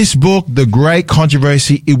 this book, The Great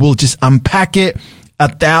Controversy, it will just unpack it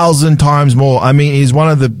 1,000 times more. I mean, it is one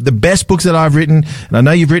of the best books that I've written, and I know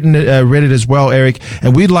you've read it as well, Eric,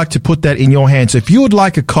 and we'd like to put that in your hands. So if you would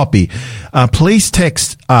like a copy, please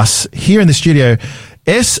text us here in the studio,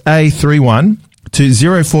 SA31 to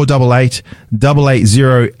 0488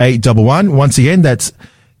 880811. Once again, that's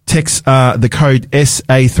text the code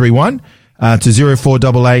SA31 to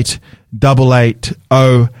 0488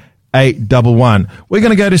 880811. We're going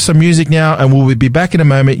to go to some music now, and we'll be back in a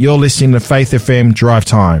moment. You're listening to Faith FM Drive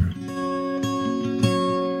Time.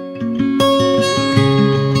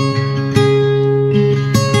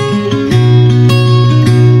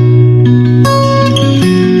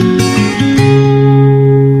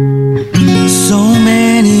 So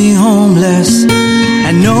many homeless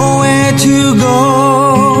and nowhere to go.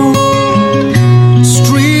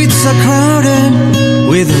 Crowded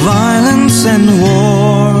with violence and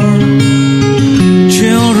war.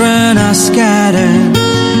 Children are scattered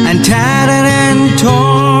and tattered and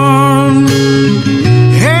torn.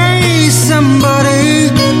 Hey, somebody,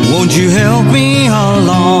 won't you help me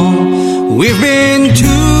along? We've been too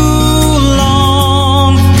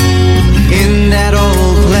long in that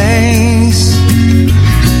old place.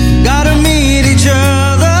 Gotta meet each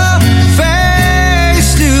other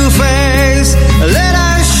face to face. Let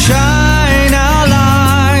us shine our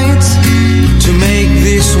lights to make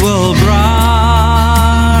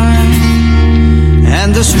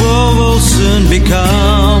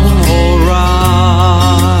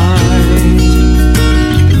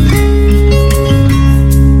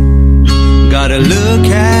gotta look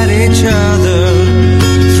at each other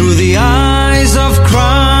through the eyes of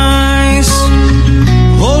Christ,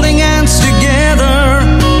 holding hands together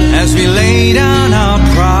as we lay down our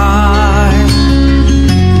pride.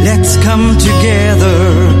 Let's come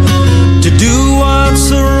together to do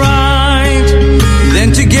what's right,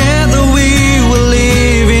 then together we will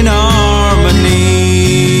live in harmony.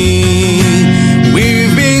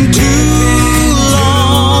 We've been too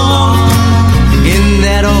long in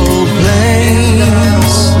that old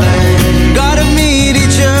place, gotta meet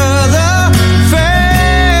each other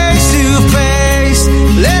face to face.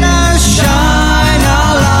 Let us shine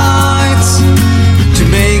our lights to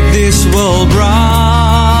make this world bright,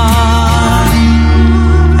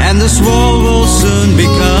 and this world will soon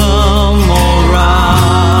become alright.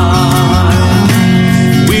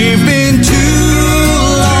 We've been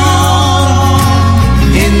too long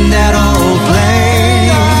in that old place,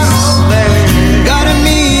 gotta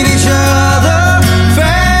meet each other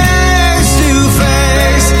face to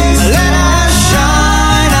face. Let us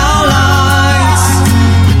shine our lights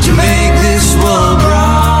to make this world bright,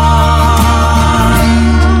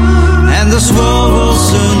 and this world will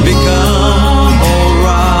soon become alright.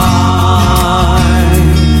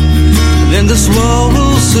 Then this world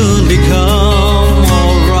will soon become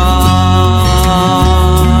alright.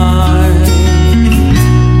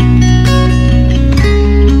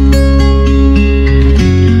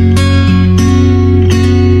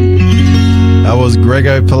 That was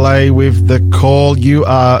Grego Pillay with The Call. You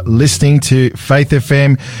are listening to Faith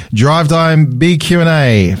FM Drive Time Big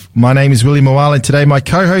Q&A. My name is Willie Moale, and today my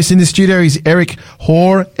co-host in the studio is Eric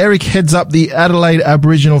Hoare. Eric heads up the Adelaide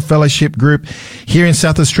Aboriginal Fellowship Group here in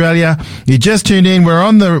South Australia. You just tuned in. We're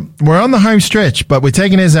on the home stretch, but we're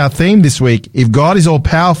taking as our theme this week, if God is all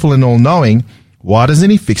powerful and all knowing, why doesn't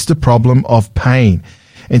he fix the problem of pain?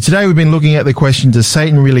 And today we've been looking at the question, does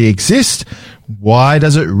Satan really exist? Why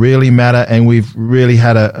does it really matter? And we've really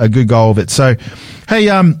had a good go of it. So, hey,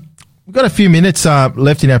 we've got a few minutes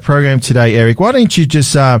left in our program today, Eric. Why don't you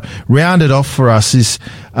just round it off for us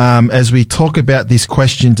as we talk about this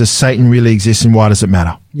question, does Satan really exist and why does it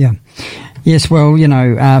matter? Yeah. Yes, well,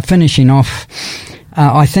 finishing off,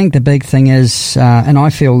 I think the big thing is, and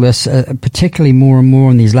I feel this particularly more and more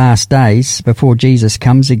in these last days before Jesus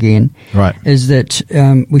comes again, right, is that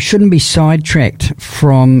we shouldn't be sidetracked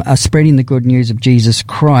from spreading the good news of Jesus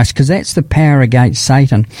Christ, because that's the power against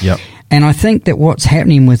Satan. Yep. And I think that what's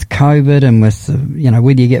happening with COVID and with,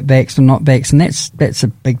 whether you get vaxxed or not vaxxed, and that's a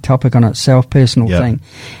big topic on itself, personal thing,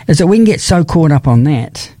 is that we can get so caught up on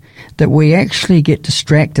that we actually get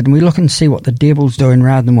distracted and we look and see what the devil's doing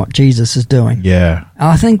rather than what Jesus is doing. Yeah.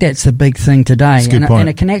 I think that's the big thing today. That's a good point. And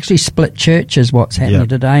it can actually split churches, what's happening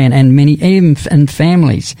today, and many, even in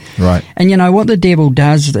families. Right. And what the devil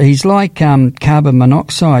does, he's like carbon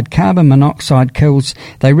monoxide. Carbon monoxide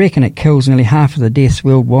they reckon it kills nearly half of the deaths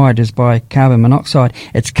worldwide is by carbon monoxide.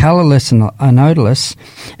 It's colourless and odourless,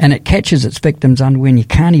 and it catches its victims underwear and you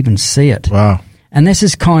can't even see it. Wow. And this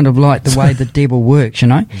is kind of like the way the devil works,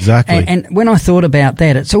 Exactly. And when I thought about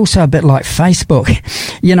that, it's also a bit like Facebook.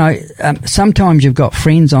 Sometimes you've got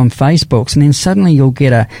friends on Facebook, and then suddenly you'll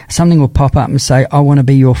get something will pop up and say, I want to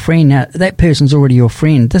be your friend. Now, that person's already your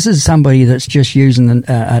friend. This is somebody that's just using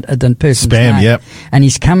the person's spam, name. yep. And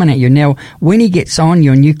he's coming at you. Now, when he gets on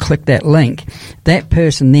you and you click that link, that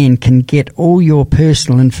person then can get all your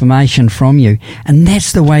personal information from you. And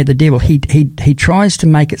that's the way the devil, he tries to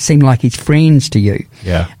make it seem like he's friends to you.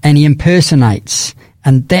 Yeah. And he impersonates.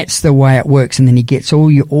 And that's the way it works. And then he gets all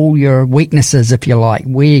your weaknesses, if you like,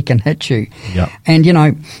 where he can hit you. Yeah. And,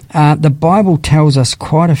 the Bible tells us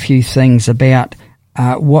quite a few things about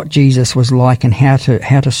what Jesus was like and how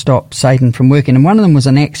to stop Satan from working. And one of them was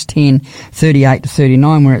in Acts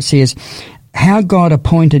 10:38-39, where it says, how God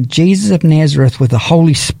appointed Jesus of Nazareth with the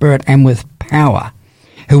Holy Spirit and with power,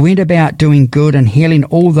 who went about doing good and healing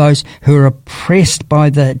all those who are oppressed by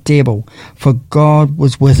the devil, for God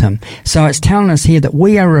was with him. So it's telling us here that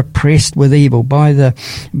we are oppressed with evil by the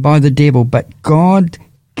devil, but God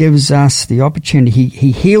gives us the opportunity.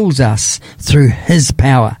 He heals us through his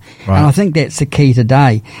power. Right. And I think that's the key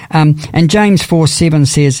today. And James 4:7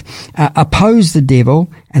 says, oppose the devil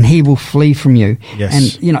and he will flee from you.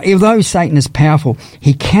 Yes. And, although Satan is powerful,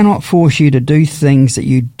 he cannot force you to do things that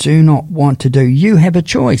you do not want to do. You have a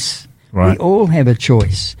choice. Right. We all have a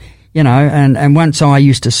choice. And once I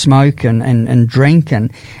used to smoke and drink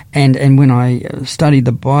and when I studied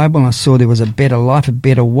the Bible, I saw there was a better life, a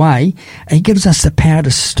better way. He gives us the power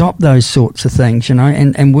to stop those sorts of things,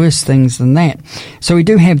 and worse things than that. So we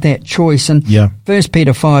do have that choice. And 1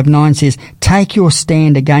 Peter 5:9 says, take your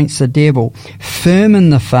stand against the devil, firm in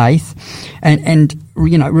the faith, and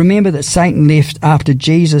remember that Satan left after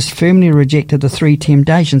Jesus firmly rejected the 3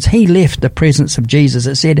 temptations. He left the presence of Jesus.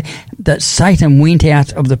 It said that Satan went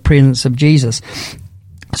out of the presence of Jesus.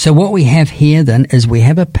 So what we have here then is we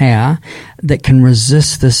have a power that can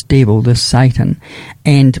resist this devil, this Satan.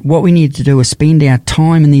 And what we need to do is spend our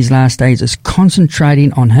time in these last days is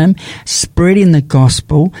concentrating on him, spreading the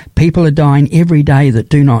gospel. People are dying every day that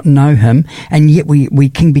do not know him, and yet we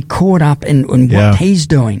can be caught up in what he's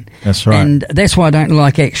doing. That's right. And that's why I don't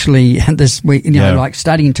like actually like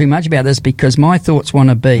studying too much about this, because my thoughts want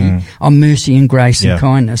to be on mercy and grace and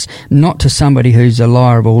kindness, not to somebody who's a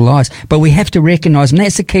liar of all lies. But we have to recognise, and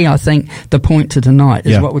that's the key, I think, the point to tonight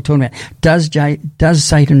is what we're talking about. Does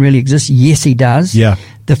Satan really exist? Yes, he does. Yeah.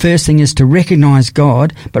 The first thing is to recognise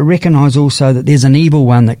God, but recognise also that there's an evil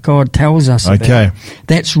one that God tells us about.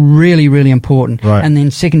 That's really, really important. Right. And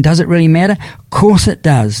then second, does it really matter? Of course it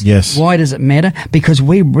does. Yes. Why does it matter? Because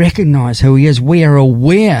we recognise who he is. We are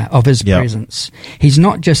aware of his presence. He's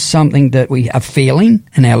not just something that we are feeling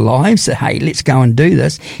in our lives, that, hey, let's go and do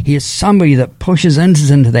this. He is somebody that pushes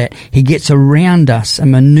into that. He gets around us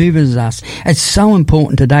and manoeuvres us. It's so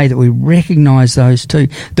important today that we recognise those two.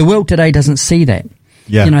 The world today doesn't see that.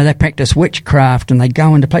 Yeah. They practice witchcraft and they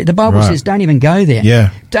go into play. The Bible says don't even go there. Yeah.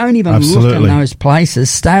 Don't even look in those places.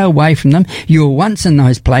 Stay away from them. You were once in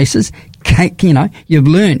those places. You've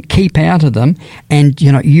learned, keep out of them, and,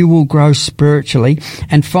 you will grow spiritually.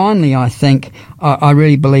 And finally, I think, I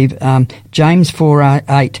really believe, James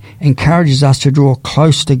 4:8 encourages us to draw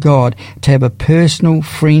close to God, to have a personal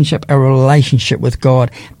friendship, a relationship with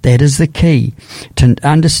God. That is the key, to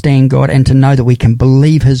understand God and to know that we can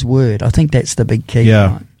believe his word. I think that's the big key.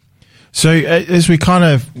 Yeah. So as we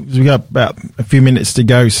got about a few minutes to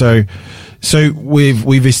go, so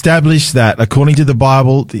we've established that according to the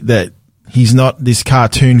Bible that he's not this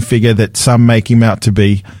cartoon figure that some make him out to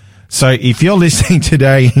be. So if you're listening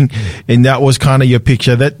today and that was kind of your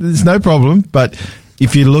picture, there's no problem. But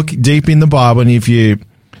if you look deep in the Bible, and if you,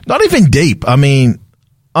 not even deep, I mean,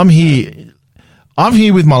 I'm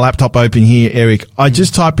here with my laptop open here, Eric. I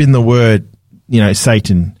just type in the word,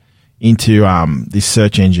 Satan into this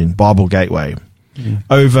search engine, Bible Gateway.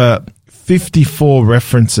 Over 54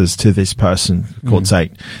 references to this person called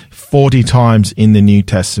Satan, 40 times in the New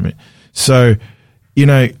Testament. So,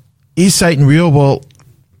 is Satan real? Well,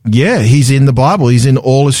 yeah, he's in the Bible. He's in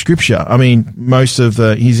all of Scripture. I mean,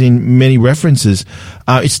 he's in many references.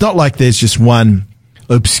 It's not like there's just one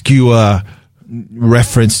obscure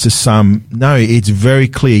reference to some. No, it's very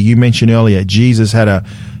clear. You mentioned earlier, Jesus had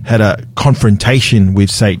a confrontation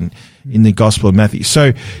with Satan in the Gospel of Matthew.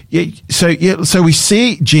 So we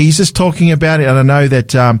see Jesus talking about it, and I know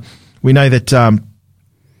that we know that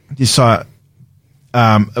this.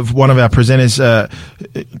 Of one of our presenters,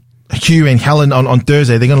 Hugh and Helen on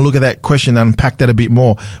Thursday, they're going to look at that question and unpack that a bit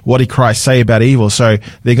more. What did Christ say about evil? So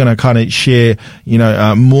they're going to kind of share,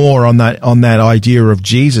 more on that idea of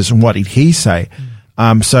Jesus and what did he say.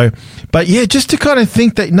 But yeah, just to kind of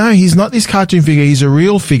think that no, he's not this cartoon figure. He's a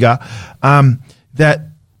real figure, that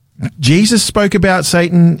Jesus spoke about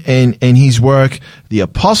Satan and his work. The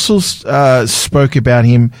apostles, spoke about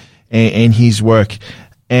him and his work.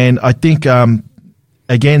 And I think,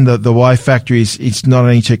 again, the why factor is it's not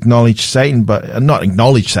only to acknowledge Satan, but not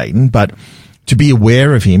acknowledge Satan, but to be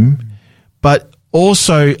aware of him. But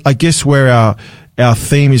also, I guess where our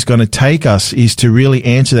theme is going to take us is to really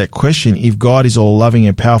answer that question. If God is all loving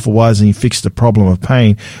and powerful, why doesn't he fix the problem of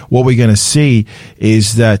pain? What we're going to see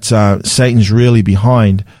is that Satan's really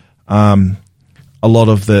behind a lot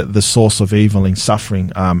of the source of evil and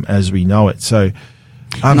suffering as we know it. So.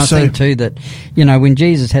 And I think too that, when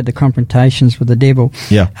Jesus had the confrontations with the devil,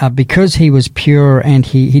 because he was pure and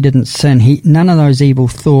he didn't sin, none of those evil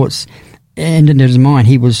thoughts entered into his mind.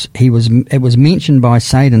 It was mentioned by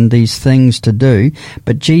Satan, these things to do,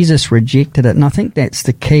 but Jesus rejected it. And I think that's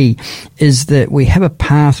the key, is that we have a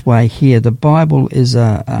pathway here. The Bible is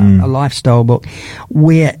a lifestyle book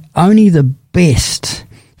where only the best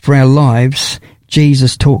for our lives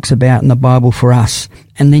Jesus talks about in the Bible for us.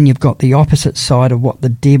 And then you've got the opposite side of what the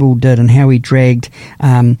devil did and how he dragged,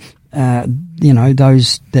 those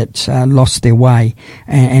that lost their way.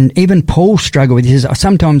 And even Paul struggled with it. He says,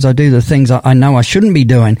 sometimes I do the things I know I shouldn't be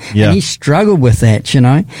doing. Yeah. And he struggled with that,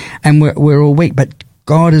 and we're all weak. But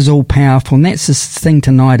God is all powerful. And that's the thing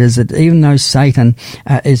tonight, is that even though Satan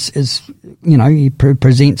is he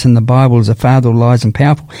presents in the Bible as a father of lies and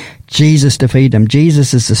powerful, Jesus defeated him.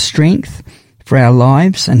 Jesus is the strength for our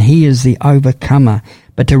lives, and he is the overcomer.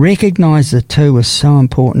 But to recognise the two is so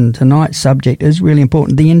important. Tonight's subject is really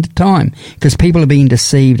important, the end of time, because people are being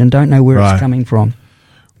deceived and don't know where it's coming from.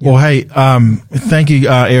 Well, hey, thank you,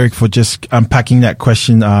 Eric, for just unpacking that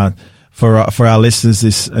question for our listeners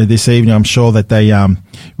this evening. I'm sure that they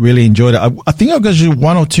really enjoyed it. I think I've got you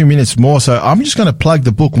 1 or 2 minutes more, so I'm just going to plug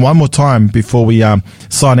the book one more time before we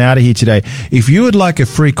sign out of here today. If you would like a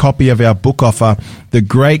free copy of our book offer, The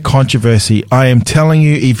Great Controversy, I am telling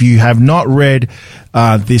you, if you have not read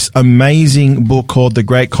this amazing book called The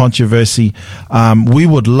Great Controversy, we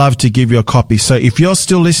would love to give you a copy. So if you're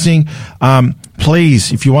still listening,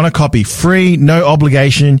 please, if you want a copy, free, no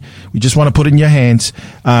obligation, we just want to put it in your hands,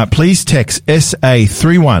 please text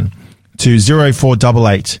SA31 to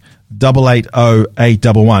 0488 880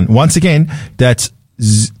 811. Once again, that's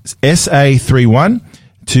SA31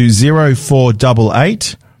 to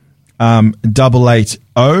 0488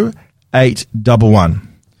 880 811.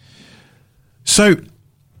 So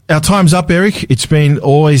our time's up, Eric. It's been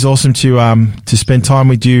always awesome to spend time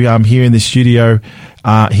with you here in the studio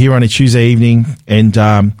here on a Tuesday evening. And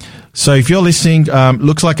so if you're listening,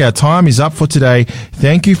 looks like our time is up for today.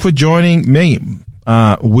 Thank you for joining me,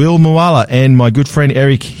 Will Moala, and my good friend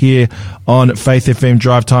Eric here on Faith FM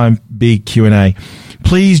Drive Time Big Q&A.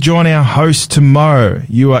 Please join our host tomorrow.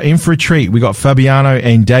 You are in for a treat. We got Fabiano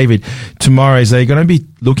and David tomorrow as they're going to be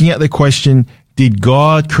looking at the question, did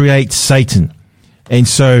God create Satan? And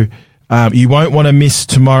so you won't want to miss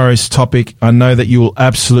tomorrow's topic. I know that you will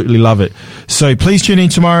absolutely love it. So please tune in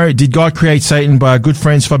tomorrow. Did God create Satan? By our good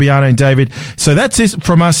friends Fabiano and David. So that's it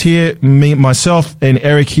from us here, myself and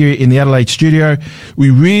Eric here in the Adelaide studio. We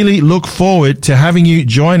really look forward to having you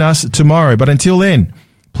join us tomorrow. But until then,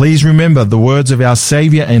 please remember the words of our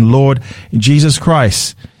Savior and Lord Jesus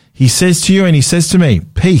Christ. He says to you and he says to me,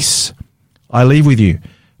 peace I leave with you.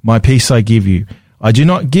 My peace I give you. I do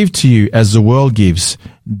not give to you as the world gives.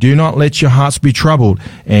 Do not let your hearts be troubled,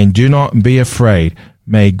 and do not be afraid.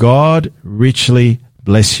 May God richly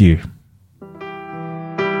bless you.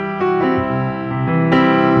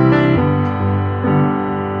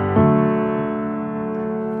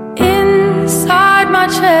 Inside my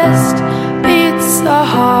chest beats a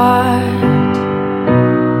heart.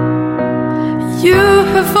 You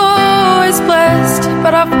have always blessed,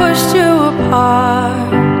 but I've pushed you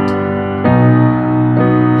apart.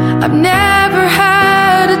 I've never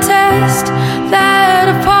had a test